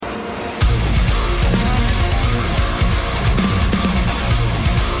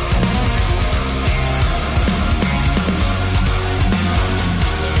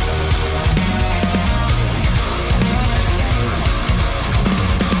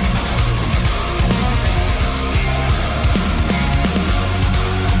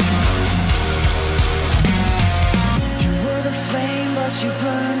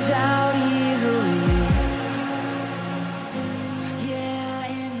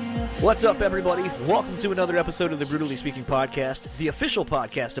What's up, everybody? Welcome to another episode of the Brutally Speaking Podcast, the official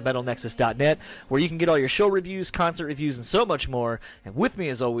podcast of MetalNexus.net, where you can get all your show reviews, concert reviews, and so much more. And with me,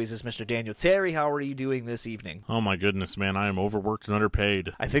 as always, is Mr. Daniel Terry. How are you doing this evening? Oh my goodness, man, I am overworked and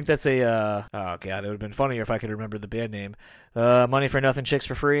underpaid. I think that's a, oh god, it would have been funnier if I could remember the band name. Money for Nothing, Chicks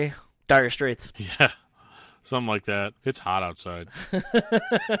for Free, Dire Straits. Yeah, something like that. It's hot outside.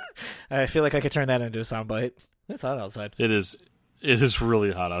 I feel like I could turn that into a soundbite. It's hot outside. It is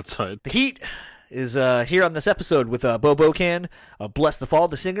really hot outside. The heat is here on this episode with Bo Bocan, Bless the Fall,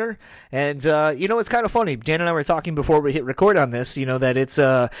 the singer. And, it's kind of funny. Dan and I were talking before we hit record on this, that it's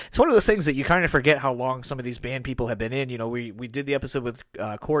one of those things that you kind of forget how long some of these band people have been in. We did the episode with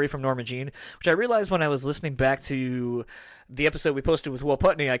Corey from Norma Jean, which I realized when I was listening back to the episode we posted with Will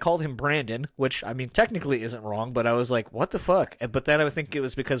Putney, I called him Brandon, which, I mean, technically isn't wrong, but I was like, what the fuck? But then I think it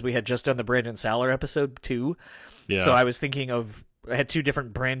was because we had just done the Brandon Saller episode, too. Yeah. So I was thinking I had two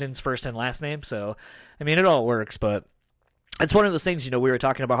different Brandons, first and last name, so, I mean, it all works, but it's one of those things, we were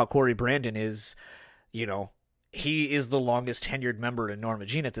talking about how Corey Brandon is, he is the longest tenured member in Norma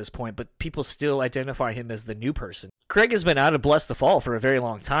Jean at this point, but people still identify him as the new person. Craig has been out of Bless the Fall for a very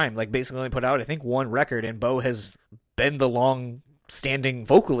long time, basically only put out, I think, one record, and Bo has been the long-standing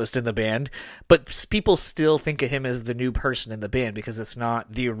vocalist in the band, but people still think of him as the new person in the band because it's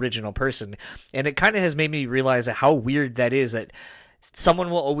not the original person, and it kind of has made me realize how weird that is, that someone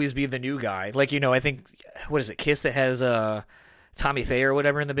will always be the new guy. I think, what is it, Kiss that has Tommy Thayer or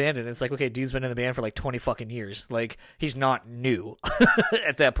whatever in the band, and it's like, okay, dude's been in the band for 20 fucking years. He's not new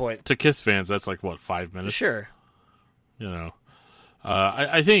at that point. To Kiss fans, that's 5 minutes? Sure.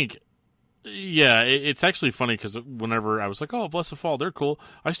 I think, yeah, it's actually funny because whenever I was like, oh, Bless the Fall, they're cool,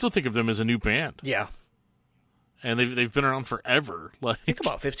 I still think of them as a new band. Yeah. And they've been around forever. I think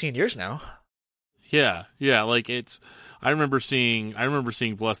about 15 years now. Yeah, I remember seeing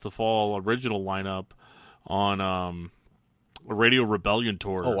Bless the Fall original lineup on a Radio Rebellion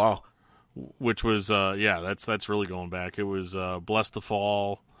tour. Oh wow. Which was that's really going back. It was Bless the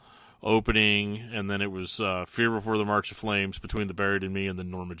Fall opening, and then it was Fear Before the March of Flames, Between the Buried and Me, and then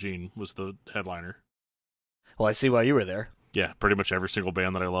Norma Jean was the headliner. Well, I see why you were there. Yeah, pretty much every single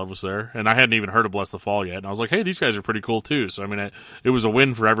band that I love was there. And I hadn't even heard of Bless the Fall yet. And I was like, hey, these guys are pretty cool too. So, I mean, it was a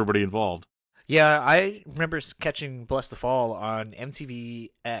win for everybody involved. Yeah, I remember catching Bless the Fall on MTV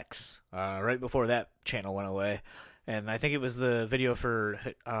X right before that channel went away. And I think it was the video for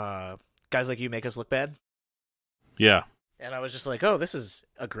Guys Like You Make Us Look Bad. Yeah. And I was just like, oh, this is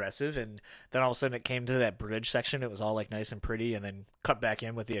aggressive. And then all of a sudden it came to that bridge section. It was all nice and pretty, and then cut back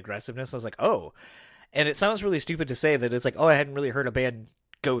in with the aggressiveness. I was like, oh. And it sounds really stupid to say that it's like, oh, I hadn't really heard a band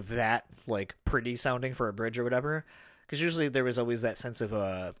go that pretty sounding for a bridge or whatever. Because usually there was always that sense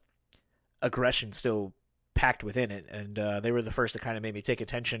of aggression still packed within it, and they were the first that kind of made me take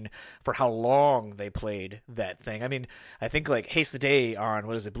attention for how long they played that thing. I mean, I think Haste the Day on,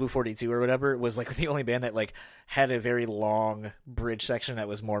 what is it, Blue 42 or whatever, was the only band that had a very long bridge section that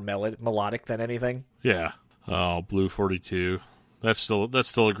was more melodic than anything. Yeah. Oh, Blue 42. That's still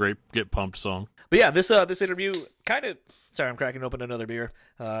a great get pumped song. But yeah, this interview kind of, sorry, I'm cracking open another beer,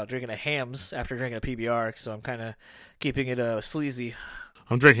 drinking a Hams after drinking a PBR, so I'm kind of keeping it sleazy.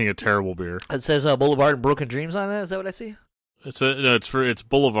 I'm drinking a terrible beer. It says Boulevard and Broken Dreams on that. Is that what I see? It's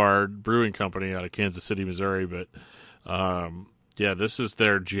Boulevard Brewing Company out of Kansas City, Missouri. But this is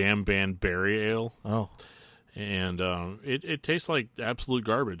their Jam Band Berry Ale. Oh, and it tastes like absolute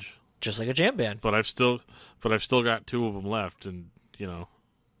garbage, just like a jam band. But I've still got two of them left, and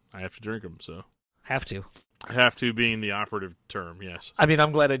I have to drink them. So have to being the operative term. Yes. I mean,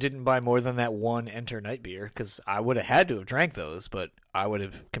 I'm glad I didn't buy more than that one Enter Night beer, because I would have had to have drank those, but I would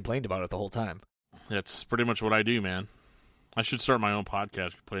have complained about it the whole time. That's pretty much what I do, man. I should start my own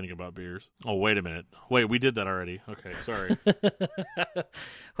podcast complaining about beers. Oh, wait a minute. Wait, we did that already. Okay, sorry.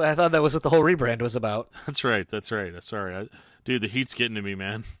 Well, I thought that was what the whole rebrand was about. That's right. Sorry. Dude, the heat's getting to me,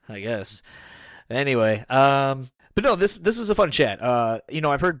 man. I guess. Anyway, but no, this was a fun chat.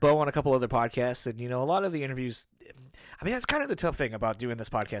 I've heard Bo on a couple other podcasts, and a lot of the interviews. I mean, that's kind of the tough thing about doing this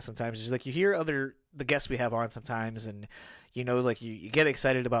podcast sometimes. Is you hear the guests we have on sometimes, and you get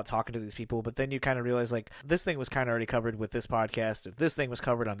excited about talking to these people, but then you kind of realize this thing was kind of already covered with this podcast. If this thing was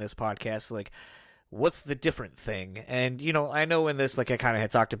covered on this podcast, what's the different thing? And I know in this, I kind of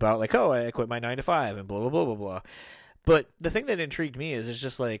had talked about oh, I quit my 9 to 5 and blah blah blah blah blah. But the thing that intrigued me is it's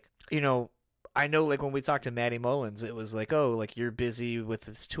just I know, when we talked to Maddie Mullins, it was you're busy with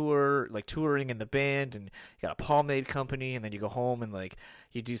this tour, touring in the band, and you got a pomade company, and then you go home and,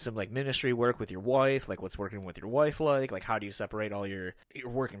 you do some, ministry work with your wife, what's working with your wife how do you separate all your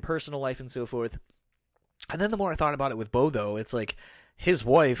work and personal life and so forth. And then the more I thought about it with Bo, though, it's his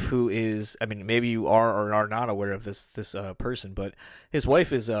wife, who is, I mean, maybe you are or are not aware of this person, but his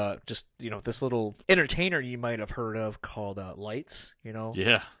wife is just, this little entertainer you might have heard of called Lights.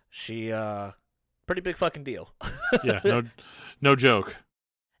 Yeah. She pretty big fucking deal. Yeah, no joke.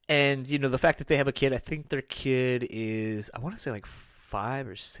 And the fact that they have a kid, I think their kid is, I want to say like 5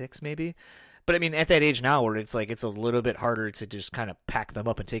 or 6 maybe. But I mean, at that age now where it's like it's a little bit harder to just kind of pack them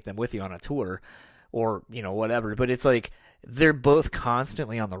up and take them with you on a tour or, whatever. But it's like they're both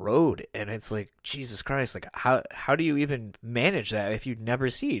constantly on the road, and it's like, Jesus Christ, like how do you even manage that if you never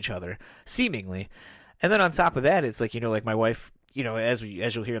see each other, seemingly? And then on top of that, it's like, like my wife, as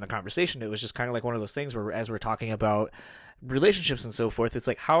you'll hear in the conversation, it was just kind of like one of those things where as we're talking about relationships and so forth, it's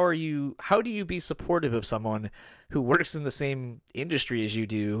like, how do you be supportive of someone who works in the same industry as you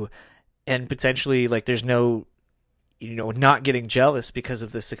do, and potentially like there's no not getting jealous because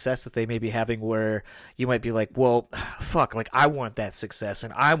of the success that they may be having, where you might be like, well, fuck, like I want that success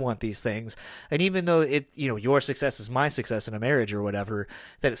and I want these things. And even though your success is my success in a marriage or whatever,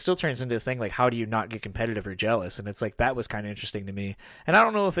 that it still turns into a thing like, how do you not get competitive or jealous? And it's like, that was kind of interesting to me. And I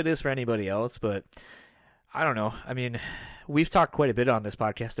don't know if it is for anybody else, but I don't know. I mean, we've talked quite a bit on this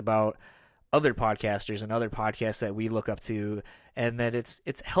podcast about other podcasters and other podcasts that we look up to, and that it's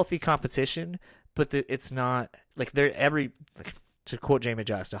healthy competition, but it's not like to quote Jamie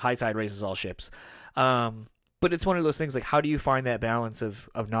Jost, a high tide raises all ships. But it's one of those things like, how do you find that balance of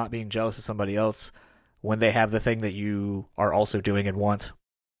not being jealous of somebody else when they have the thing that you are also doing and want?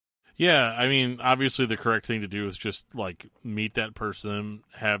 Yeah, I mean, obviously the correct thing to do is just like meet that person,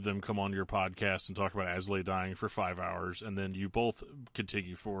 have them come on your podcast and talk about Asley dying for 5 hours, and then you both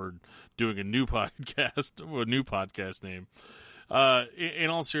continue forward doing a new podcast, a new podcast name. In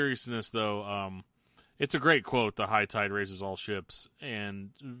all seriousness, though, it's a great quote, the high tide raises all ships,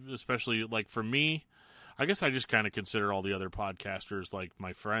 and especially, like, for me, I guess I just kind of consider all the other podcasters like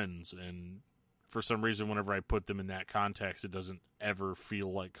my friends, and for some reason, whenever I put them in that context, it doesn't ever feel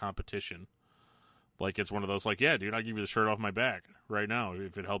like competition. Like, it's one of those, like, yeah, dude, I'll give you the shirt off my back right now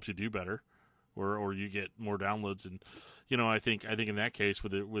if it helps you do better, or you get more downloads. And, I think in that case,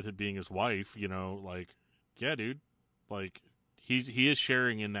 with it being his wife, like, yeah, dude, like, he is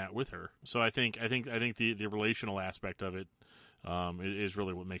sharing in that with her. So I think the relational aspect of it is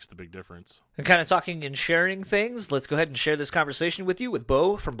really what makes the big difference. And kind of talking and sharing things, let's go ahead and share this conversation with you with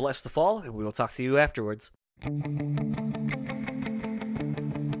Bo from Bless the Fall, and we will talk to you afterwards.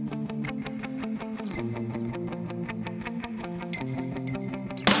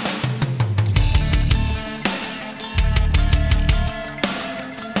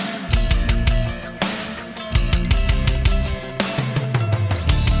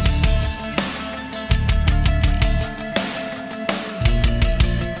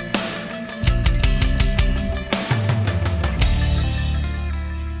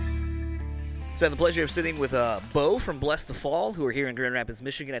 So I have the pleasure of sitting with Bo from Bless the Fall, who are here in Grand Rapids,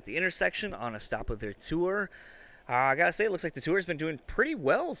 Michigan at the intersection on a stop of their tour. I gotta say, it looks like the tour has been doing pretty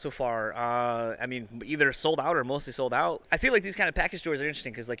well so far. I mean, either sold out or mostly sold out. I feel like these kind of package tours are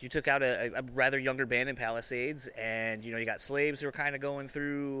interesting because, like, you took out a rather younger band in Palisades, and, you got Slaves who are kind of going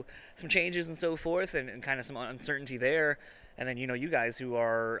through some changes and so forth, and kind of some uncertainty there. And then, you guys who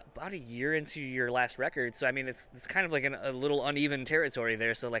are about a year into your last record. So, I mean, it's kind of like a little uneven territory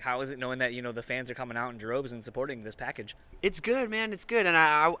there. So, like, how is it knowing that, the fans are coming out in droves and supporting this package? It's good, man. It's good. And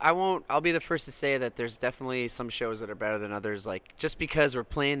I'll be the first to say that there's definitely some shows that are better than others. Like, just because we're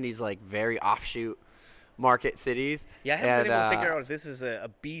playing these, like, very offshoot market cities. Yeah, I haven't been able to figure out if this is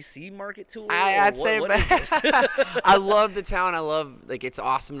a BC market tour. I'd say what is this? I love the town. I love, like, it's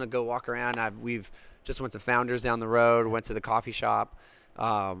awesome to go walk around. We've just went to Founders down the road, went to the coffee shop.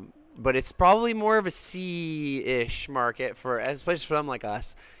 But it's probably more of a C-ish market especially for them like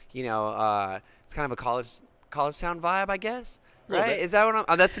us. It's kind of a college town vibe, I guess. Right? Is that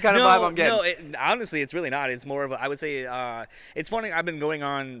what that's the kind of vibe I'm getting? No, honestly, it's really not. It's more of I would say, it's funny, I've been going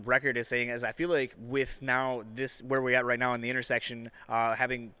on record as saying, as I feel like with now this, where we're at right now in the intersection,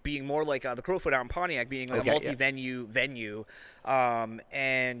 being more like the Crowfoot out in Pontiac, being like a multi-venue venue,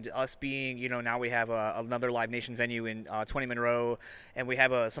 and us being, now we have another Live Nation venue in 20 Monroe, and we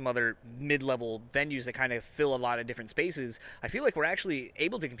have some other mid-level venues that kind of fill a lot of different spaces. I feel like we're actually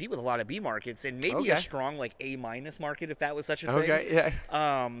able to compete with a lot of B markets, and maybe a strong like A- market if that was such a thing. Okay,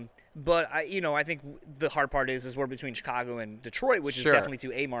 yeah. But I think the hard part is we're between Chicago and Detroit, which is definitely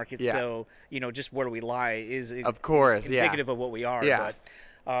two A markets. Yeah. So just where we lie is of course indicative of what we are. Yeah.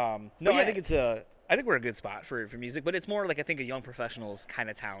 But I think I think we're a good spot for music, but it's more like I think a young professionals kind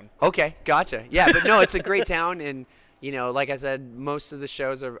of town. Okay, gotcha. Yeah, but no, it's a great town, and like I said, most of the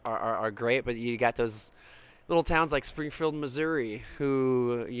shows are great, but you got those little towns like Springfield, Missouri,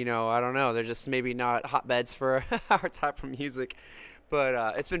 who, I don't know, they're just maybe not hotbeds for our type of music.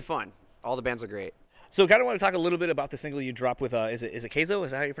 But it's been fun. All the bands are great. So kind of want to talk a little bit about the single you dropped with, is it Keizo?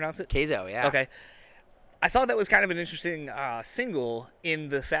 Is that how you pronounce it? Keizo, yeah. Okay. I thought that was kind of an interesting single in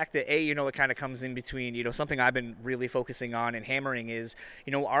the fact that, it kind of comes in between, something I've been really focusing on and hammering is,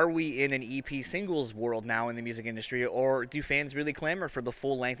 are we in an EP singles world now in the music industry, or do fans really clamor for the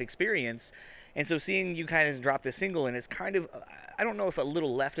full-length experience? And so seeing you kind of drop this single, and it's kind of, I don't know if a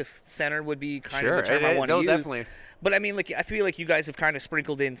little left of center would be kind of the term I want to use. Definitely. But I mean, I feel like you guys have kind of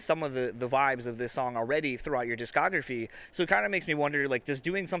sprinkled in some of the vibes of this song already throughout your discography. So it kind of makes me wonder, does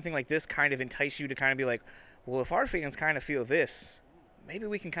doing something like this kind of entice you to kind of be like, well, if our fans kind of feel this, maybe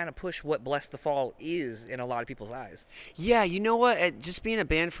we can kind of push what Bless the Fall is in a lot of people's eyes. Yeah, you know what? Just being a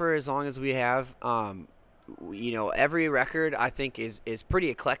band for as long as we have, every record I think is pretty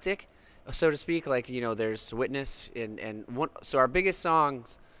eclectic, so to speak. Like, there's Witness and one. So our biggest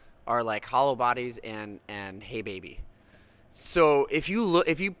songs are like Hollow Bodies and Hey Baby. So if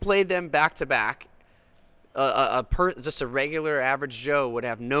you played them back to back, just a regular average Joe would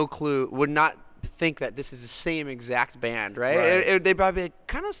have no clue, would not think that this is the same exact band, right? They'd probably be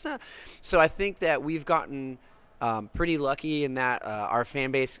kind of. So I think that we've gotten pretty lucky in that our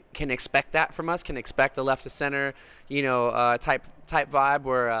fan base can expect that from us, can expect a left to center, type vibe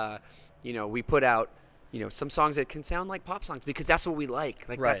where we put out some songs that can sound like pop songs because that's what we like.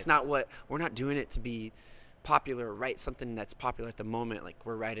 Like that's not what we're not doing it to be popular or write something that's popular at the moment. Like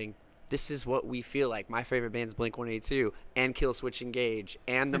we're writing. This is what we feel like. My favorite band's Blink-182 and Killswitch Engage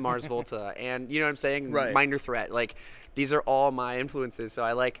and the Mars Volta and, you know what I'm saying? Right. Minor Threat. Like, these are all my influences. So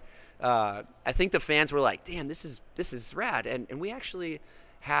I think the fans were like, damn, this is rad. And we actually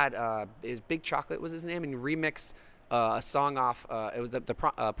had, Big Chocolate was his name, and he remixed a song off, it was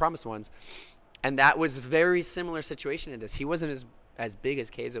the Promised Ones. And that was a very similar situation to this. He wasn't as big as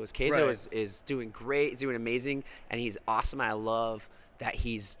Keizo was. Keizo is doing great. He's doing amazing. And he's awesome. I love that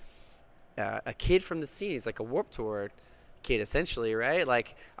he's a kid from the scene. He's like a Warped Tour kid, essentially, right?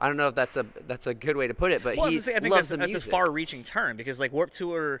 Like, I don't know if that's a good way to put it, but I think loves the music. That's a far-reaching term because, like, Warped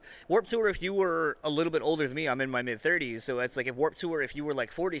Tour, if you were a little bit older than me, I'm in my mid-30s, so it's like if Warped Tour, if you were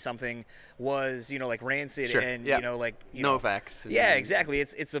like 40-something, was like Rancid and NoFX. Yeah, exactly.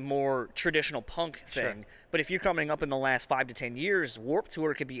 It's a more traditional punk thing. Sure. But if you're coming up in the last 5 to 10 years, Warped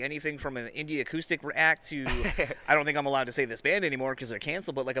Tour could be anything from an indie acoustic act to I don't think I'm allowed to say this band anymore because they're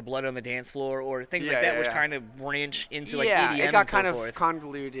canceled, but like a Blood on the Dance Floor or things like that, which kind of branch into like EDM it got and so kind forth. of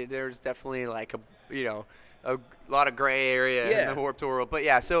convoluted. There's definitely like a lot of gray area in the Warped Tour world. But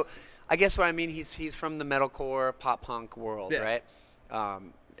yeah, so I guess what I mean, he's from the metalcore pop punk world, right?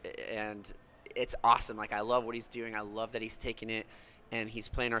 And it's awesome. Like, I love what he's doing. I love that he's taking it. And he's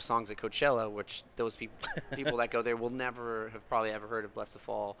playing our songs at Coachella, which those people that go there will never have probably ever heard of Bless the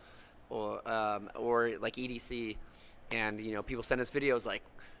Fall or like EDC. And, people send us videos like,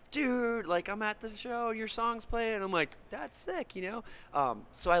 dude, like, I'm at the show, your song's playing. I'm like, that's sick,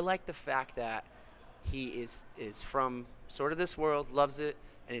 So I like the fact that he is from sort of this world, loves it,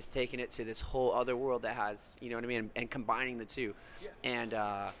 and is taking it to this whole other world that has, you know what I mean, and combining the two.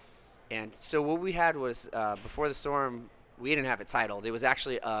 Yeah. And so what we had was, Before the Storm, we didn't have it titled. It was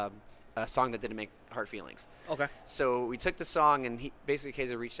actually a song that didn't make hard feelings. Okay. So we took the song, and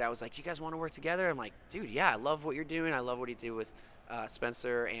Keizo reached out, was like, you guys want to work together? I'm like, dude, yeah, I love what you're doing. I love what you do with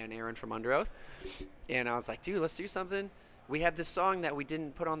Spencer and Aaron from Under Oath. And I was like, dude, let's do something. We have this song that we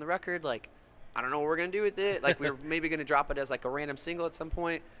didn't put on the record. Like, I don't know what we're going to do with it. Like, we were maybe going to drop it as like a random single at some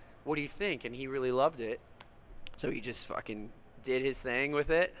point. What do you think? And he really loved it. So he just fucking did his thing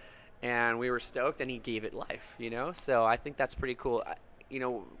with it. And we were stoked, and he gave it life, So I think that's pretty cool.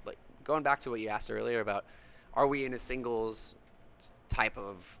 Like going back to what you asked earlier about, are we in a singles type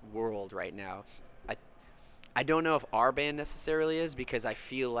of world right now? I don't know if our band necessarily is, because I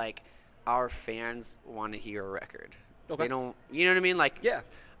feel like our fans want to hear a record. Okay. They don't, you know what I mean? Like, yeah.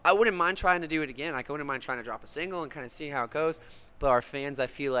 I wouldn't mind trying to do it again. Like, I wouldn't mind trying to drop a single and kind of see how it goes. But our fans, I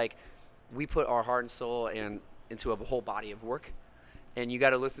feel like we put our heart and soul into a whole body of work. And you got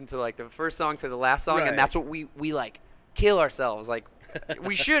to listen to like the first song to the last song, and that's what we like kill ourselves. Like,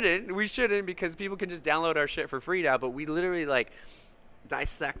 we shouldn't because people can just download our shit for free now. But we literally like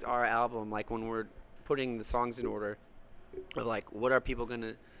dissect our album, like when we're putting the songs in order, of like, what are people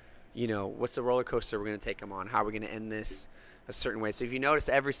gonna, what's the roller coaster we're gonna take them on? How are we gonna end this a certain way? So if you notice,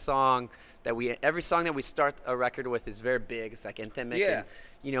 every song that we start a record with is very big. It's like anthemic, and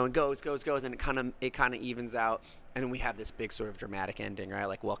and goes, and it kind of evens out. And then we have this big sort of dramatic ending, right?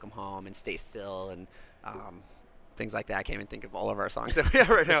 Like Welcome Home and Stay Still and things like that. I can't even think of all of our songs that we have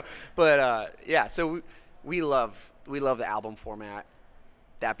right now. But, so we love the album format.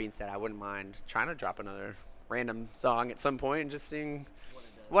 That being said, I wouldn't mind trying to drop another random song at some point and just seeing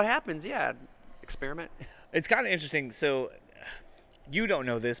what happens. Yeah, experiment. It's kind of interesting. So you don't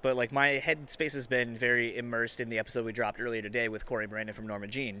know this, but like my headspace has been very immersed in the episode we dropped earlier today with Corey Brandon from Norma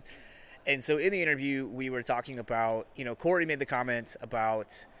Jean. And so in the interview, we were talking about, Corey made the comment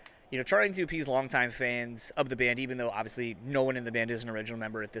about, trying to appease longtime fans of the band, even though obviously no one in the band is an original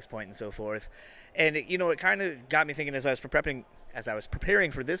member at this point and so forth. And, it kind of got me thinking as I was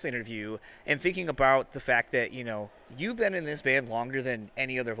preparing for this interview and thinking about the fact that, you've been in this band longer than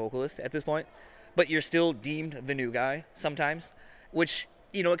any other vocalist at this point, but you're still deemed the new guy sometimes, which,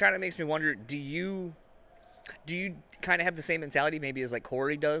 it kind of makes me wonder, do you kind of have the same mentality maybe as like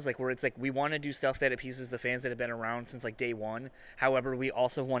Corey does, like where it's like we want to do stuff that appeases the fans that have been around since like day one. However, we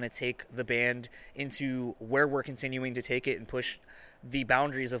also want to take the band into where we're continuing to take it and push the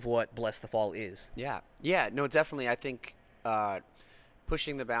boundaries of what Bless the Fall is. Yeah, no, definitely. I think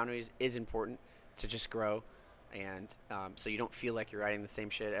pushing the boundaries is important to just grow, and so you don't feel like you're writing the same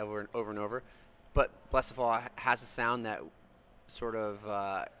shit over and over and over. But Bless the Fall has a sound that sort of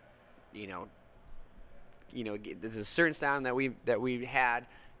there's a certain sound that we had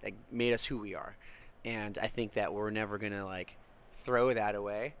that made us who we are, and I think that we're never gonna like throw that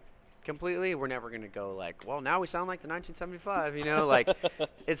away completely. We're never gonna go like, well, now we sound like the 1975, like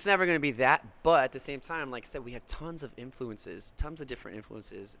it's never gonna be that. But at the same time, like I said, we have tons of different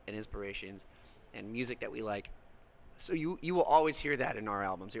influences and inspirations and music that we like. So you will always hear that in our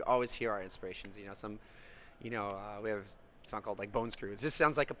albums. You always hear our inspirations. We have a song called like Bone Screw. It just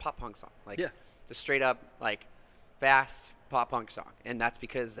sounds like a pop punk song. Like, yeah. Just straight up like fast pop punk song, and that's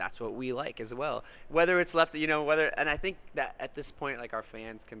because that's what we like as well. Whether it's left, and I think that at this point, like our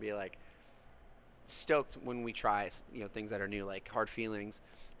fans can be like stoked when we try, things that are new, like Hard Feelings.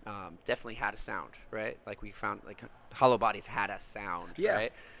 Definitely had a sound, right? Like we found like Hollow Bodies had a sound, yeah.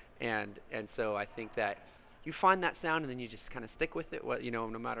 Right? And so I think that you find that sound and then you just kind of stick with it, no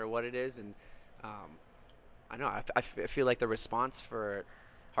matter what it is. And I know I feel like the response for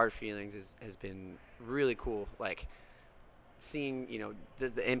Hard Feelings has been really cool, like seeing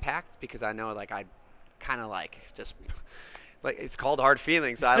the impact, because I know like I kind of like just like it's called Hard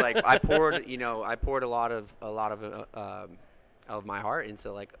Feelings, so I poured a lot of my heart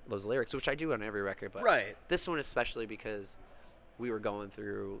into like those lyrics, which I do on every record, but right. This one especially because we were going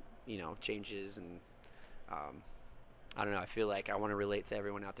through changes, and I don't know, I feel like I want to relate to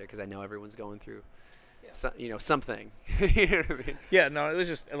everyone out there because I know everyone's going through something. You know what I mean? Yeah, no, it was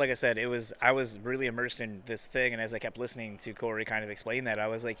just like I said. I was really immersed in this thing, and as I kept listening to Corey kind of explain that, I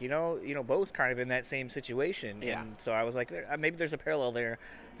was like, Bo's kind of in that same situation, yeah. And so I was like, maybe there's a parallel there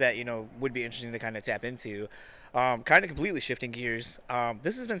that would be interesting to kind of tap into. Kind of completely shifting gears.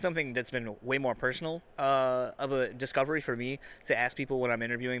 This has been something that's been way more personal of a discovery for me to ask people when I'm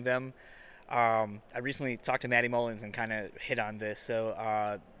interviewing them. I recently talked to Maddie Mullins and kind of hit on this.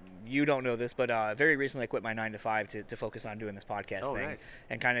 So you don't know this, but very recently I quit my 9-to-5 to focus on doing this podcast thing. Nice.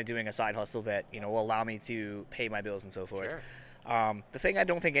 And kind of doing a side hustle that will allow me to pay my bills and so forth. Sure. The thing I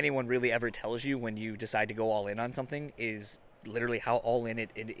don't think anyone really ever tells you when you decide to go all in on something is literally how all in it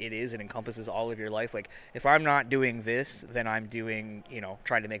is. It encompasses all of your life. Like if I'm not doing this, then I'm doing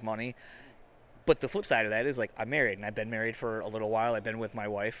trying to make money. But the flip side of that is like I'm married, and I've been married for a little while. I've been with my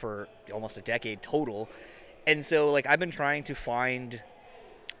wife for almost a decade total. And so like I've been trying to find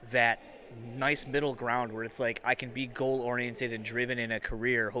that nice middle ground where it's like I can be goal oriented and driven in a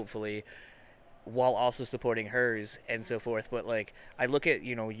career, hopefully, while also supporting hers and so forth. But like I look at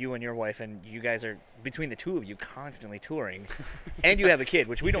you and your wife, and you guys are, between the two of you, constantly touring, and you have a kid,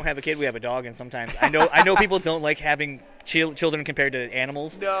 which we don't have a kid. We have a dog, and sometimes I know people don't like having children compared to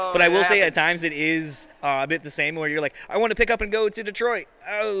animals. No, but I will say at times it is a bit the same, where you're like, I want to pick up and go to Detroit.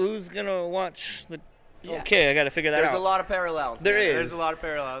 Oh, who's gonna watch the? Yeah. Okay, I got to figure that out. There's a lot of parallels. There's a lot of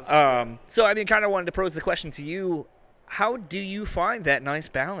parallels. So I mean, kind of wanted to pose the question to you. How do you find that nice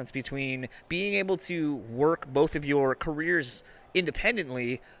balance between being able to work both of your careers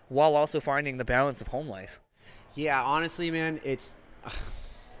independently while also finding the balance of home life? Yeah, honestly, man, it's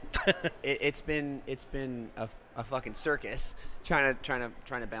been a fucking circus trying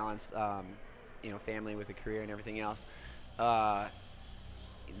to balance family with a career and everything else. God,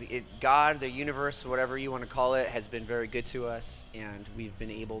 the universe, whatever you want to call it, has been very good to us, and we've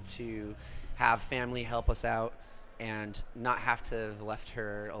been able to have family help us out and not have to have left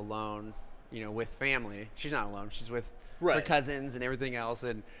her alone, with family. She's not alone. She's with her cousins and everything else,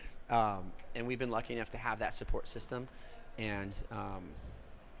 and we've been lucky enough to have that support system. And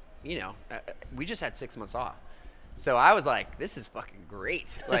we just had 6 months off, So I was like, this is fucking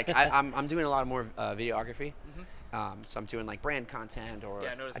great. Like I'm doing a lot more videography. So I'm doing like brand content, or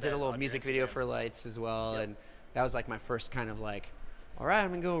I did a little music video for lights as well. And that was like my first kind of like, all right, I'm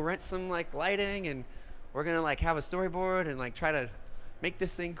going to go rent some like lighting, and we're going to like have a storyboard and like try to make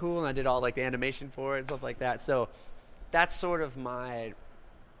this thing cool. And I did all like the animation for it and stuff like that. So that's sort of my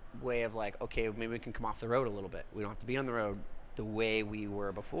way of like, okay, maybe we can come off the road a little bit. We don't have to be on the road the way we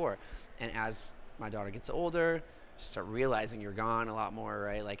were before. And as my daughter gets older, you start realizing you're gone a lot more,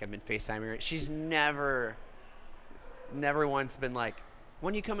 right? Like I've been FaceTiming her. She's never once been like,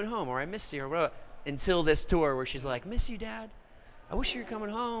 when are you coming home? Or I miss you or whatever. Until this tour where she's like, miss you, Dad. I wish you were coming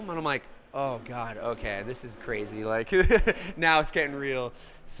home. And I'm like, oh God, okay, this is crazy. Like now it's getting real.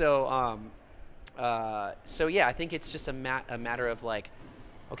 So, so yeah, I think it's just a matter of like,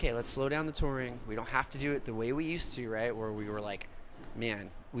 okay, let's slow down the touring. We don't have to do it the way we used to, right? Where we were like,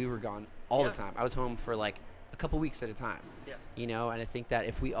 man, we were gone all the time. I was home for like a couple weeks at a time, you know? And I think that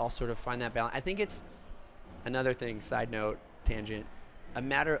if we all sort of find that balance, I think it's another thing, side note, tangent, a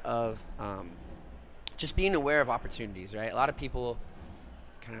matter of just being aware of opportunities, right? A lot of people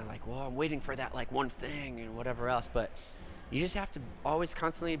kind of like, well, I'm waiting for that like one thing and whatever else, but you just have to always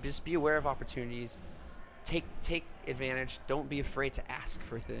constantly just be aware of opportunities. Take advantage. Don't be afraid to ask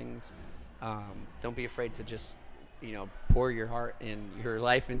for things. Don't be afraid to just, you know, pour your heart and your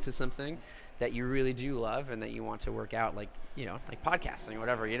life into something that you really do love and that you want to work out, like, you know, like podcasting or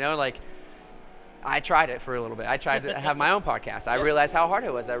whatever, you know, like I tried it for a little bit. I tried to have my own podcast. I realized how hard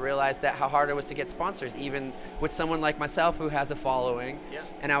it was. I realized that how hard it was to get sponsors, even with someone like myself who has a following.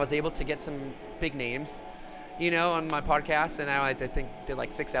 And I was able to get some big names, you know, on my podcast. And I think did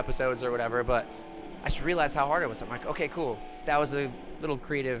like 6 episodes or whatever, but I just realized how hard it was. I'm like, okay, cool. That was a little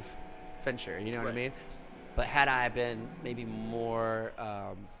creative venture, you know what I mean? But had I been maybe more,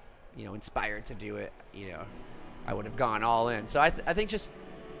 you know, inspired to do it, you know, I would have gone all in. So I think just,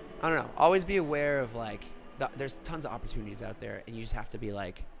 I don't know, always be aware of like, there's tons of opportunities out there, and you just have to be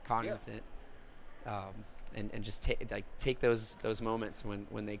like cognizant, and just take those moments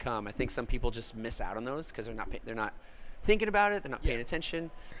when they come. I think some people just miss out on those because they're not thinking about it. They're not paying attention.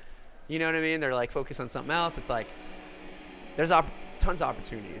 You know what I mean? They're like focused on something else. It's like there's tons of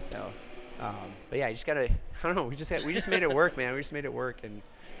opportunities. So, but yeah, you just gotta. I don't know. We just made it work, man. We just made it work,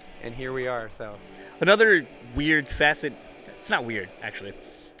 and here we are. So another weird facet. It's not weird, actually.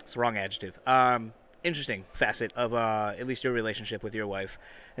 It's the wrong adjective. Interesting facet of at least your relationship with your wife,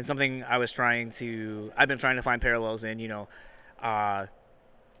 and something I've been trying to find parallels in. You know,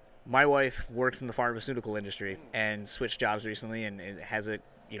 my wife works in the pharmaceutical industry and switched jobs recently, and has a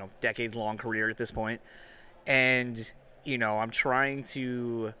decades-long career at this point. And you know, I'm trying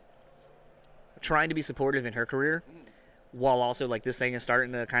to be supportive in her career, while also like this thing is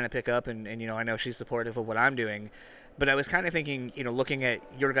starting to kind of pick up, and you know, I know she's supportive of what I'm doing. But I was kind of thinking, you know, looking at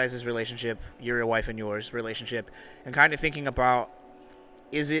your guys' relationship, your wife and yours relationship, and kind of thinking about,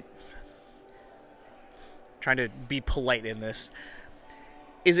 trying to be polite in this,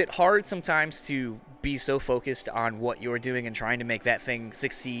 is it hard sometimes to be so focused on what you're doing and trying to make that thing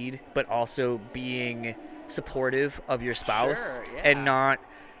succeed, but also being supportive of your spouse and not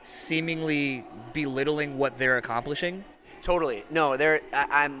seemingly belittling what they're accomplishing? Totally. No,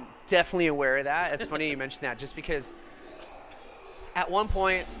 I'm definitely aware of that. It's funny you mentioned that, just because at one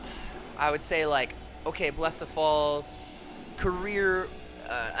point I would say like, okay, Bless the Falls career,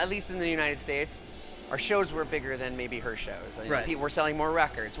 at least in the United States, our shows were bigger than maybe her shows. You know, people were selling more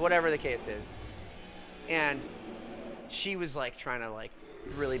records, whatever the case is. And she was like trying to like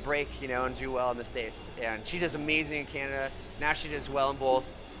really break, you know, and do well in the States. And she does amazing in Canada. Now she does well in both.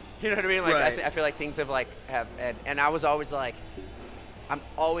 You know what I mean? Like I feel like things have and I was always like, I'm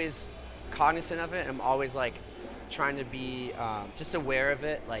always cognizant of it. I'm always like trying to be just aware of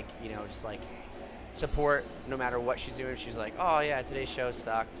it. Like, you know, just like support no matter what she's doing. She's like, oh yeah, today's show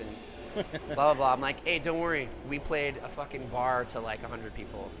sucked and blah, blah, blah. I'm like, hey, don't worry. We played a fucking bar to like 100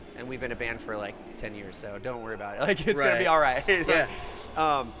 people and we've been a band for like 10 years. So don't worry about it. Like it's going to be all right. Yeah.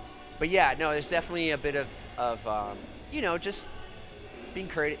 But yeah, no, there's definitely a bit of you know, just being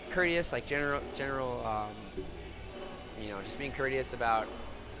courteous, like general, you know, just being courteous about,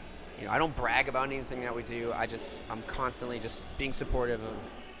 you know, I don't brag about anything that we do. I'm constantly just being supportive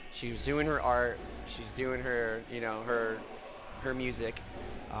of, she's doing her art, she's doing her, you know, her music,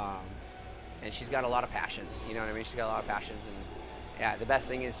 and she's got a lot of passions, you know what I mean? She's got a lot of passions, and yeah, the best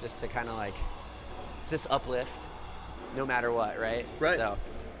thing is just to kind of like, just uplift no matter what, right? Right. So,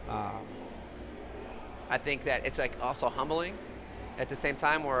 I think that it's like also humbling at the same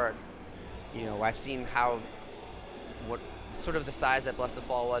time, where, you know, I've seen what sort of the size that Bless the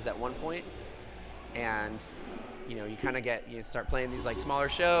Fall was at one point, and you kind of start playing these like smaller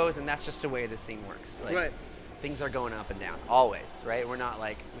shows, and that's just the way the scene works. Like, Right. things are going up and down always, right? We're not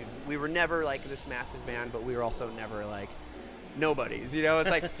like we were never like this massive band, but we were also never like nobodies. It's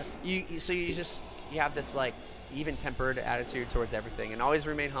like you have this like even tempered attitude towards everything, and always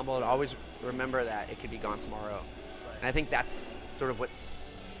remain humble, and always remember that it could be gone tomorrow. Right. And I think that's sort of what's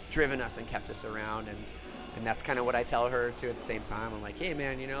driven us and kept us around, and that's kind of what I tell her too at the same time. I'm like, hey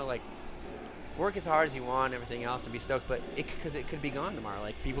man, like work as hard as you want, everything else, and be stoked, but because it could be gone tomorrow.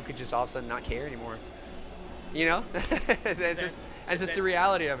 Like people could just all of a sudden not care anymore. It's just the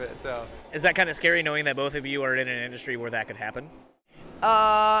reality of it. So Is that kind of scary knowing that both of you are in an industry where that could happen?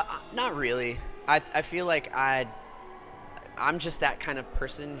 Not really. I feel like I'm just that kind of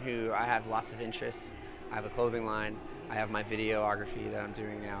person who I have lots of interests. I have a clothing line. I have my videography that I'm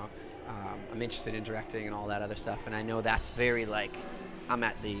doing now. I'm interested in directing and all that other stuff, and I know that's very like I'm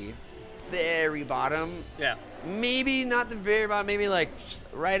at the very bottom. Yeah. Maybe not the very bottom, maybe like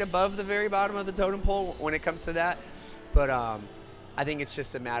right above the very bottom of the totem pole when it comes to that. But I think it's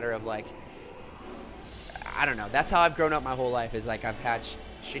just a matter of like, I don't know. That's how I've grown up my whole life, is like I've had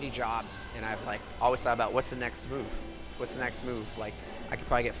shitty jobs, and I've like always thought about what's the next move? What's the next move? Like I could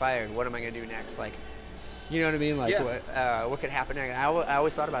probably get fired. What am I going to do next? Like, you know what I mean? Like what could happen next? I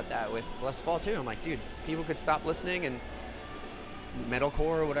always thought about that with Blessed Fall too. I'm like, dude, people could stop listening, and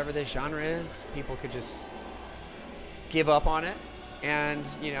metalcore or whatever this genre is, people could just give up on it, and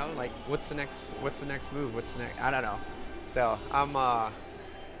like what's the next move? What's the next? I don't know. So I'm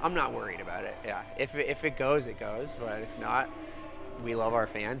not worried about it. Yeah, if it goes, it goes. But if not, we love our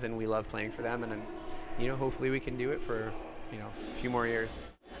fans and we love playing for them, and then hopefully we can do it for a few more years.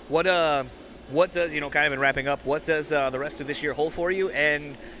 What does, kind of in wrapping up, what does the rest of this year hold for you,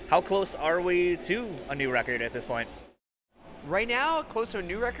 and how close are we to a new record at this point? Right now, close to a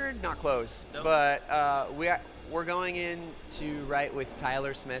new record? Not close. Nope. But we're going in to write with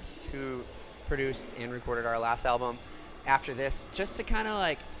Tyler Smith, who produced and recorded our last album, after this, just to kind of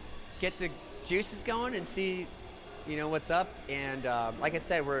like get the juices going and see, what's up. And like I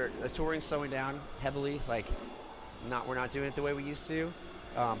said, the touring's slowing down heavily. Like, we're not doing it the way we used to.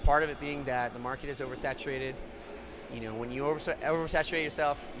 Part of it being that the market is oversaturated. When you oversaturate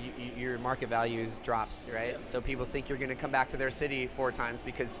yourself, your market values drops, right? Yeah. So people think you're going to come back to their city 4 times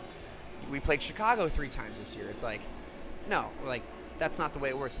because we played Chicago 3 times this year. It's like, no, like that's not the way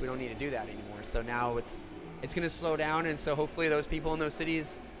it works. We don't need to do that anymore. So now it's going to slow down, and so hopefully those people in those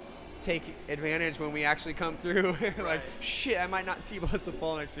cities take advantage when we actually come through. Like, right. Shit, I might not see Blessed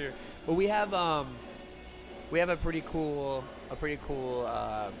Fall next year, but we have a pretty cool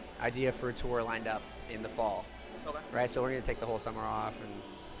idea for a tour lined up in the fall. Okay. Right, so we're going to take the whole summer off and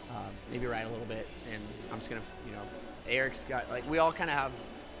maybe write a little bit, and I'm just going to, Eric's got, like, we all kind of have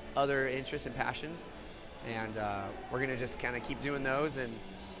other interests and passions, and we're going to just kind of keep doing those, and,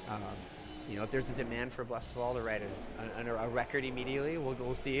 if there's a demand for Blessed Fall to write a record immediately,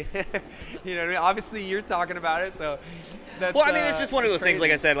 we'll see. Obviously you're talking about it, so that's... Well, I mean, it's just one of those things,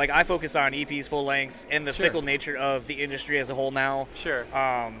 like I said, like I focus on EPs, full lengths, and the fickle nature of the industry as a whole now. Sure.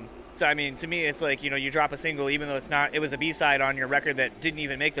 So, I mean, to me, it's like, you drop a single, even though it was a B-side on your record that didn't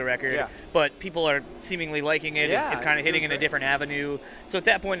even make the record, but people are seemingly liking it. Yeah, it's kind of hitting in a different avenue. So at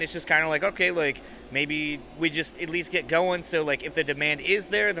that point, it's just kind of like, okay, like, maybe we just at least get going. So, like, if the demand is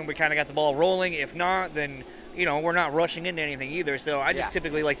there, then we kind of got the ball rolling. If not, then, we're not rushing into anything either. So I just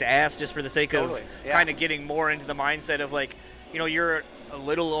typically like to ask just for the sake of kind of getting more into the mindset of, like, you're a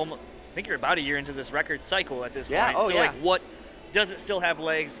little, I think you're about a year into this record cycle at this point. So, like, what... Does it still have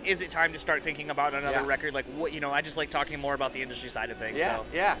legs? Is it time to start thinking about another record? Like, what, I just like talking more about the industry side of things.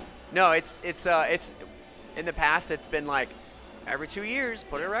 Yeah. No, it's in the past it's been like every 2 years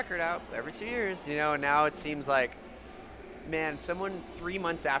put a record out, every 2 years, and now it seems like, man, someone 3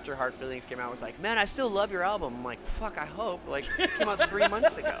 months after Hard Feelings came out was like, man, I still love your album. I'm like, fuck, I hope. Like, it came out 3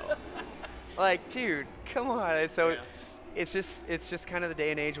 months ago. Like, dude, come on. And so it's just kind of the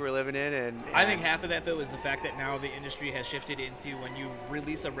day and age we're living in, and I think half of that though is the fact that now the industry has shifted into when you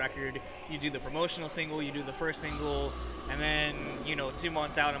release a record, you do the promotional single, you do the first single, and then 2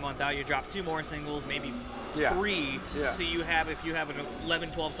 months out, a month out, you drop 2 more singles, maybe 3. Yeah. So if you have an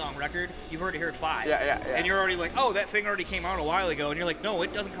 11, 12 song record, you've already heard 5. Yeah. And you're already like, oh, that thing already came out a while ago, and you're like, no,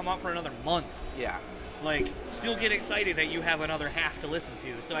 it doesn't come out for another month. Yeah. Like, still get excited that you have another half to listen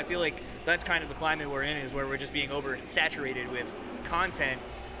to. So I feel like that's kind of the climate we're in, is where we're just being oversaturated with content,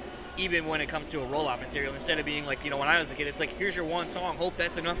 even when it comes to a rollout material. Instead of being like, when I was a kid, it's like, here's your one song. Hope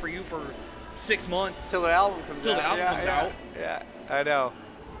that's enough for you for 6 months. Till the album comes out. Yeah, I know.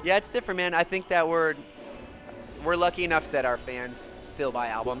 Yeah, it's different, man. I think that we're lucky enough that our fans still buy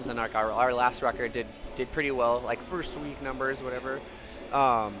albums, and our last record did did pretty well, like first week numbers, whatever.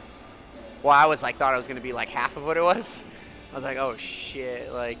 Well, I was like, thought I was going to be like half of what it was. I was like, oh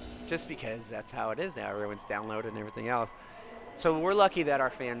shit, like just because that's how it is now. Everyone's downloaded and everything else. So we're lucky that our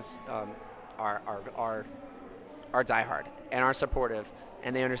fans are diehard and are supportive,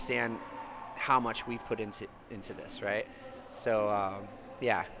 and they understand how much we've put into this, right? So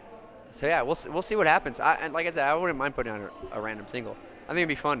yeah, we'll see what happens. And like I said, I wouldn't mind putting on a random single. I think it'd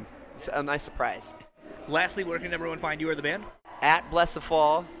be fun. It's a nice surprise. Lastly, where can everyone find you or the band? At Bless the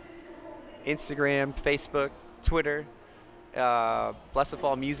Fall, Instagram, Facebook, Twitter,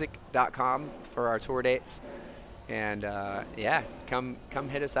 blessthefallmusic.com for our tour dates. And yeah, come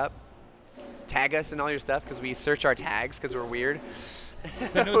hit us up. Tag us in all your stuff because we search our tags because we're weird.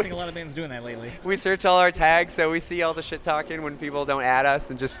 Been noticing a lot of bands doing that lately. We search all our tags, so we see all the shit talking when people don't add us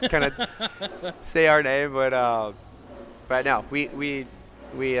and just kind of say our name. But no, we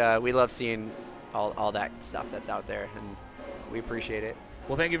love seeing all that stuff that's out there, and we appreciate it.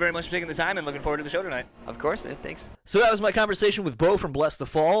 Well, thank you very much for taking the time and looking forward to the show tonight. Of course, man. Thanks. So that was my conversation with Bo from Bless the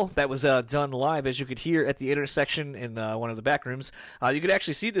Fall. That was done live, as you could hear, at the intersection in one of the back rooms. You could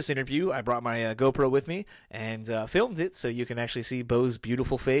actually see this interview. I brought my GoPro with me and filmed it, so you can actually see Bo's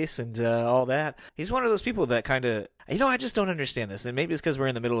beautiful face and all that. He's one of those people that kind of... I just don't understand this, and maybe it's because we're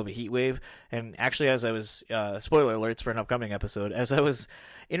in the middle of a heat wave. And actually, as I was... spoiler alerts for an upcoming episode. As I was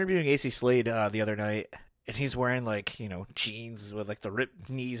interviewing AC Slade the other night... And he's wearing, like, jeans with, like, the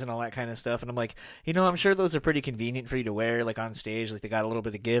ripped knees and all that kind of stuff. And I'm like, I'm sure those are pretty convenient for you to wear, like, on stage. Like, they got a little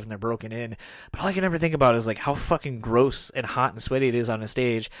bit of give and they're broken in. But all I can ever think about is, like, how fucking gross and hot and sweaty it is on a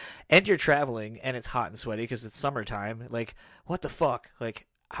stage. And you're traveling and it's hot and sweaty because it's summertime. Like, what the fuck? Like,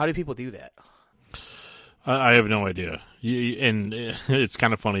 how do people do that? I have no idea. And it's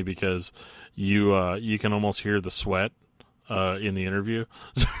kind of funny because you can almost hear the sweat in the interview.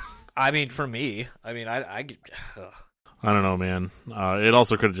 I mean, for me, I don't know, man. It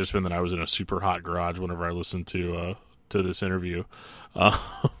also could have just been that I was in a super hot garage whenever I listened to this interview.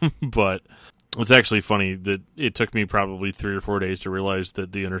 But it's actually funny that it took me probably 3 or 4 days to realize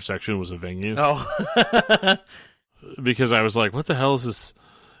that the intersection was a venue. Oh. Because I was like, what the hell is this?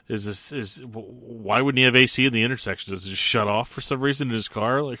 Why wouldn't he have AC in the intersection? Does it just shut off for some reason in his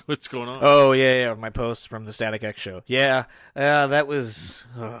car? Like, what's going on? Oh, yeah, my post from the Static X show. Yeah, that was...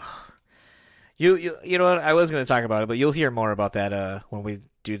 You know what? I was going to talk about it, but you'll hear more about that when we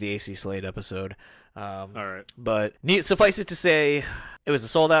do the AC Slade episode. All right. But suffice it to say, it was a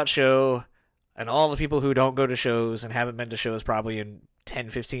sold-out show, and all the people who don't go to shows and haven't been to shows probably in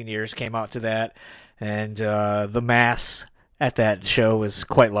 10, 15 years came out to that, and the mass... at that show was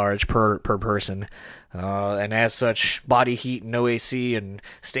quite large per person, and as such, body heat, no AC, and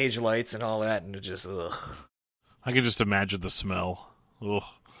stage lights and all that, and it just ugh. I can just imagine the smell. Ugh.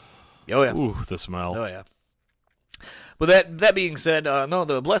 Oh yeah, ooh, the smell. Oh yeah. But that being said, no,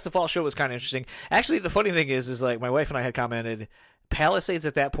 the Bless the Fall show was kind of interesting. Actually, the funny thing is like my wife and I had commented, Palisades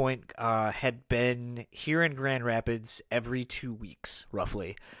at that point had been here in Grand Rapids every 2 weeks,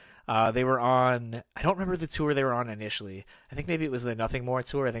 roughly. They were on, I don't remember the tour they were on initially. I think maybe it was the Nothing More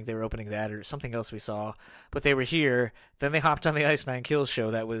tour. I think they were opening that or something else we saw. But they were here. Then they hopped on the Ice Nine Kills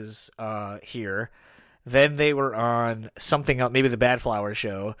show that was here. Then they were on something else, maybe the Bad Flower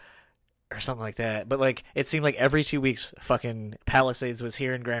show or something like that. But like it seemed like every 2 weeks fucking Palisades was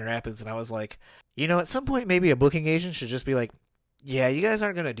here in Grand Rapids. And I was like, at some point maybe a booking agent should just be like, yeah, you guys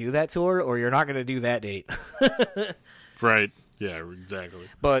aren't going to do that tour or you're not going to do that date. Right. Yeah, exactly.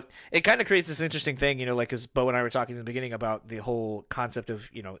 But it kind of creates this interesting thing, like, because Bo and I were talking in the beginning about the whole concept of,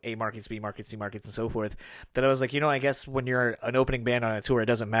 A markets, B markets, C markets, and so forth, that I was like, I guess when you're an opening band on a tour, it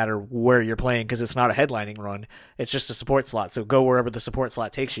doesn't matter where you're playing because it's not a headlining run. It's just a support slot. So go wherever the support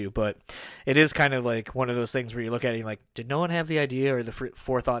slot takes you. But it is kind of like one of those things where you look at it and you're like, did no one have the idea or the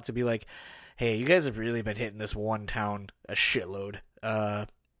forethought to be like, hey, you guys have really been hitting this one town a shitload.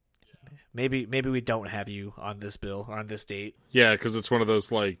 Maybe we don't have you on this bill or on this date. Yeah, because it's one of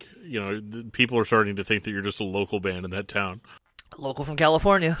those, like, people are starting to think that you're just a local band in that town. Local from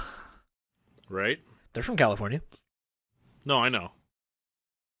California. Right? They're from California. No, I know.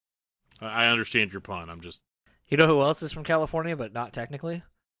 I understand your pun. I'm just... You know who else is from California, but not technically?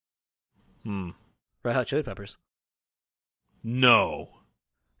 Red Hot Chili Peppers. No.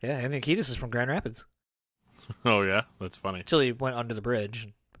 Yeah, Anthony Kiedis is from Grand Rapids. Oh, yeah? That's funny. Until he went under the bridge.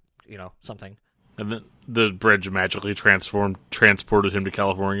 Something. And then the bridge magically transported him to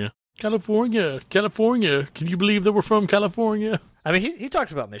California. California. Can you believe that we're from California? I mean, he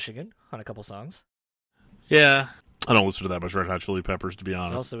talks about Michigan on a couple songs. Yeah. I don't listen to that much Red Hot Chili Peppers, to be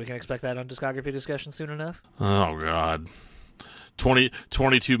honest. Also, we can expect that on discography discussion soon enough. Oh, God.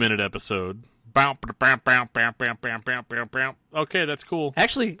 22-minute episode. Bow, bam, bam, bam, bam, bam, bam, bam, bam. Okay, that's cool.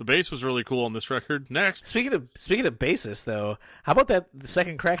 Actually, The bass was really cool on this record. Next. speaking of bassists, though, how about the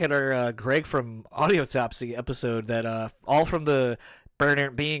second crack at our Greg from Audiotopsy episode that all from the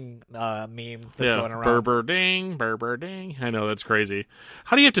Burner Being meme that's going around. Burr ding. I know, that's crazy.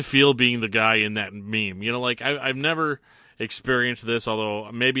 How do you have to feel being the guy in that meme? You know, like, I've never experienced this,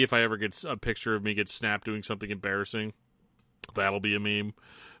 although maybe if I ever get a picture of me get snapped doing something embarrassing, that'll be a meme.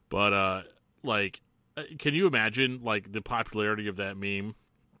 But, can you imagine, like, the popularity of that meme?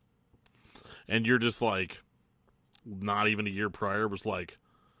 And you're just, like, not even a year prior was like,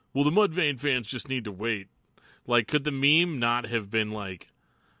 well, the Mudvayne fans just need to wait. Like, could the meme not have been, like,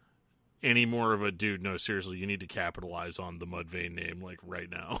 any more of a, dude, no, seriously, you need to capitalize on the Mudvayne name, like, right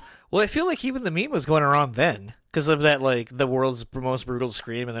now? Well, I feel like even the meme was going around then because of that, like, the world's most brutal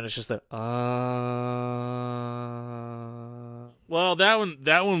scream, and then it's just a, Well,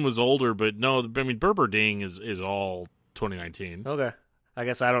 that one was older, but no, I mean, Berber Ding is all 2019. Okay. I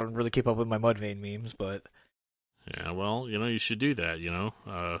guess I don't really keep up with my Mudvayne memes, but... Yeah, well, you know, you should do that, you know?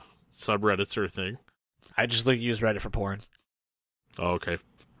 Subreddits are a thing. I just use Reddit for porn. Oh, okay.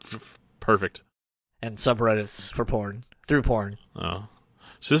 Perfect. And subreddits for porn. Through porn. Oh.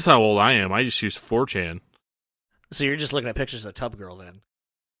 So this is how old I am. I just use 4chan So you're just looking at pictures of Tub Girl then.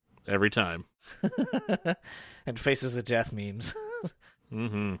 every time. And Faces of Death memes.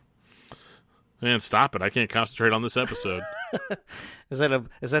 Mm-hmm. Man, stop it. I can't concentrate on this episode. Is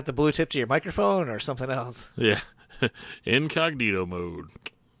that the blue tip to your microphone or something else? Yeah. Incognito mode.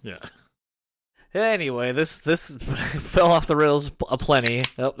 Yeah. Anyway, this fell off the rails aplenty.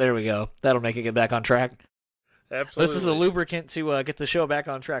 Oh, there we go. That'll make it get back on track. Absolutely. This is the lubricant to get the show back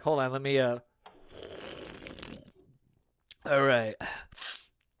on track. Hold on, let me... All right.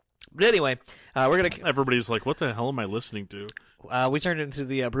 But anyway, we're gonna... Everybody's like, what the hell am I listening to? We turned into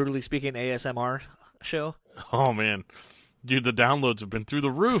the Brutally Speaking ASMR show. Oh, man. Dude, the downloads have been through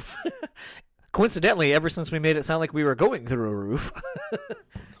the roof. Coincidentally, ever since we made it sound like we were going through a roof.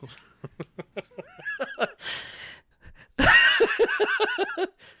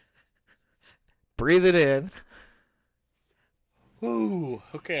 Breathe it in. Ooh,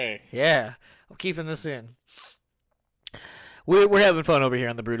 okay. Yeah, I'm keeping this in. We're having fun over here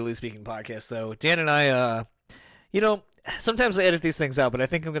on the Brutally Speaking podcast, though. Dan and I, sometimes I edit these things out, but I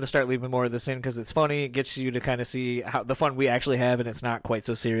think I'm going to start leaving more of this in because it's funny. It gets you to kind of see how the fun we actually have, and it's not quite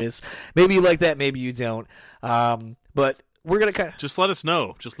so serious. Maybe you like that, maybe you don't. But we're going to kind of... Just let us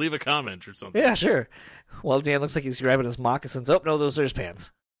know. Just leave a comment or something. Yeah, sure. Well, Dan looks like he's grabbing his moccasins. Oh, no, those are his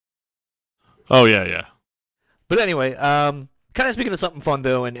pants. Oh, yeah. But anyway, kind of speaking of something fun,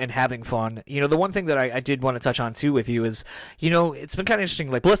 though, and having fun, the one thing that I did want to touch on, too, with you is, it's been kind of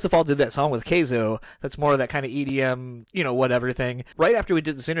interesting. Like, Bless the Fall did that song with Keizo. That's more of that kind of EDM, whatever thing. Right after we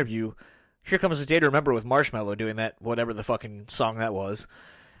did this interview, Here Comes a Day to Remember with Marshmello doing that, whatever the fucking song that was.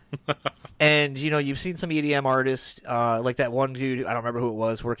 And, you've seen some EDM artists, like that one dude, I don't remember who it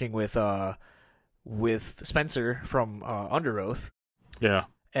was, working with Spencer from Under Oath. Yeah.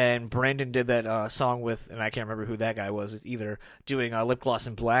 And Brandon did that song with, and I can't remember who that guy was either, doing Lip Gloss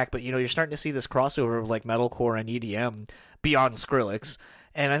in Black. But, you're starting to see this crossover of, like, metalcore and EDM beyond Skrillex.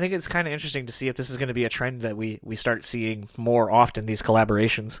 And I think it's kind of interesting to see if this is going to be a trend that we start seeing more often, these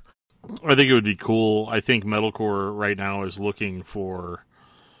collaborations. I think it would be cool. I think metalcore right now is looking for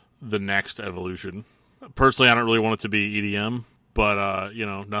the next evolution. Personally, I don't really want it to be EDM, but,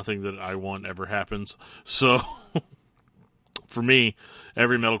 nothing that I want ever happens. So... For me,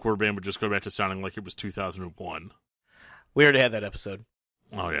 every metalcore band would just go back to sounding like it was 2001. We already had that episode.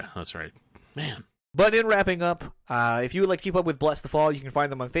 Oh, yeah, that's right. Man. But in wrapping up, if you would like to keep up with Bless the Fall, you can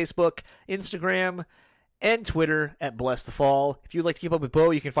find them on Facebook, Instagram, and Twitter at Bless the Fall. If you'd like to keep up with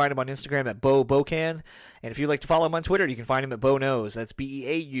Bo, you can find him on Instagram at Bocan. And if you'd like to follow him on Twitter, you can find him at Bo Knows. That's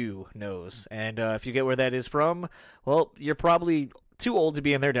Beau Knows. And if you get where that is from, well, you're probably too old to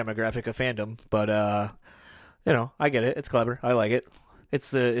be in their demographic of fandom. But, I get it. It's clever. I like it.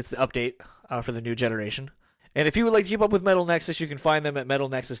 It's the update for the new generation. And if you would like to keep up with Metal Nexus, you can find them at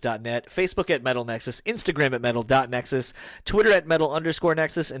metalnexus.net, Facebook at Metal Nexus, Instagram at metal.nexus, Twitter at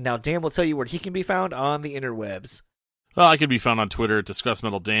metal_nexus, and now Dan will tell you where he can be found on the interwebs. Well, I can be found on Twitter at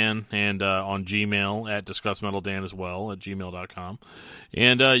DiscussMetalDan and on Gmail at DiscussMetalDan as well at gmail.com.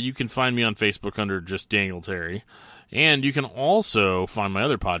 And you can find me on Facebook under just Daniel Terry. And you can also find my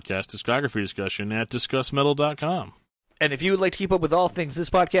other podcast, Discography Discussion, at DiscussMetal.com. And if you would like to keep up with all things this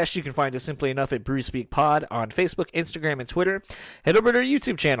podcast, you can find us simply enough at Brewspeak Pod on Facebook, Instagram, and Twitter. Head over to our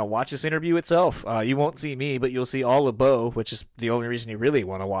YouTube channel. Watch this interview itself. You won't see me, but you'll see all of Bo, which is the only reason you really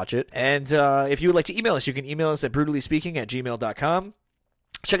want to watch it. And if you would like to email us, you can email us at brutallyspeaking@gmail.com.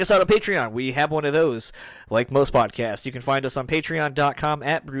 Check us out on Patreon. We have one of those, like most podcasts. You can find us on patreon.com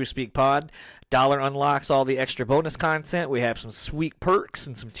at BrewSpeakPod. Dollar unlocks all the extra bonus content. We have some sweet perks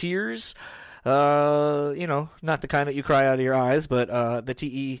and some tiers. Not the kind that you cry out of your eyes, but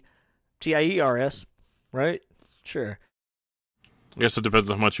the TIERS, right? Sure. I guess it depends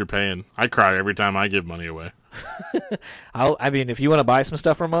on how much you're paying. I cry every time I give money away. If you want to buy some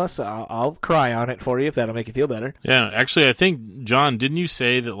stuff from us, I'll cry on it for you if that'll make you feel better. Yeah, actually, I think, John, didn't you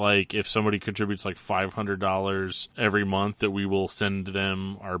say that, like, if somebody contributes, like, $500 every month, that we will send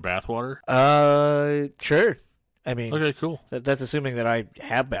them our bathwater? Sure. I mean, okay, cool. That's assuming that I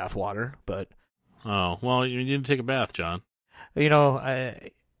have bathwater, but... Oh, well, you need to take a bath, John. I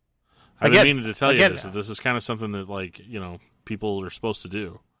didn't mean to tell you this. This is kind of something that, like, people are supposed to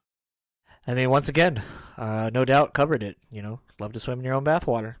do. I mean, once again, no doubt covered it. Love to swim in your own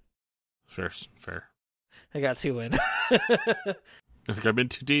bathwater. Fair. I got 2 in. I've been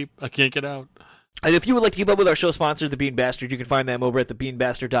too deep. I can't get out. And if you would like to keep up with our show sponsor, The Bean Bastard, you can find them over at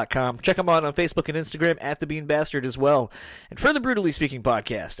thebeanbastard.com. Check them out on Facebook and Instagram at The Bean Bastard as well. And for the Brutally Speaking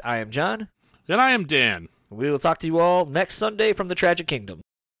podcast, I am John. And I am Dan. We will talk to you all next Sunday from the Tragic Kingdom.